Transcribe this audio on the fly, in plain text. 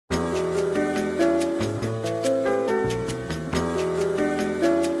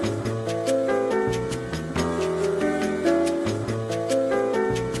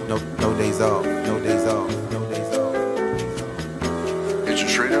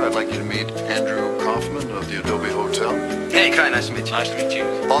here, I'd like you to meet Andrew Kaufman of the Adobe Hotel. Hey, Kai, nice to meet you. Nice to meet you.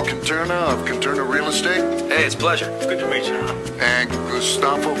 Paul Quinterna of Quinterna Real Estate. Hey, it's a pleasure. Good to meet you. And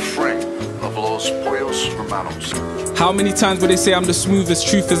Gustavo Frank of Los Pollos Hermanos. How many times would they say I'm the smoothest?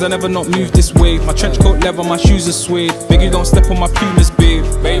 Truth is I never not moved this way. My trench coat leather, my shoes are suede. Beg you don't step on my pumas, babe.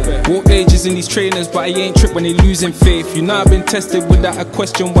 Walk ages in these trainers, but I ain't tripped when they losing faith. You know I've been tested without a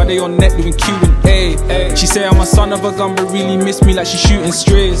question why they on net doing Q&A. She say I'm a son of a gun but really miss me like she shooting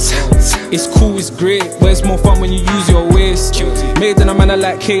strays. It's cool, it's great, but it's more fun when you use your waist. Made in a manner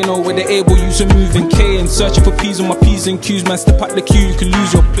like Kano where they able use a moving K. And searching for P's on my P's and Q's, man, step out the queue, you can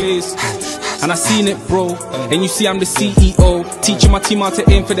lose your place. And I seen it, bro, and you see I'm the CEO. Teaching my team how to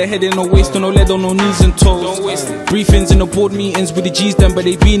aim for the head and no waist, on no lead, on no knees and toes. Briefings in the board meetings with the G's them, but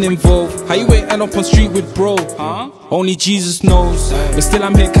they been involved. How you ain't end up on street with bro? Only Jesus knows. But still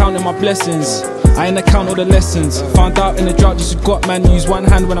I'm here counting my blessings. I ain't account all the lessons. Found out in the drought just got man, use one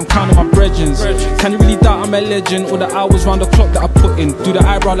hand when I'm counting my brethrens. Can you really doubt I'm a legend? All the hours round the clock that I put in. Do the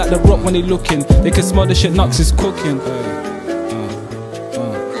eyebrow like the rock when they looking. They can smell the shit Nux is cooking.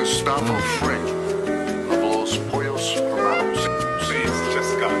 Gustavo Frank of Los Pollos Hermanos. Please,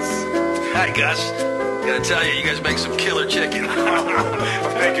 just Gus. Hi, Gus. Gotta tell you, you guys make some killer chicken.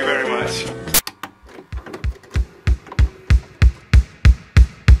 Thank you very much.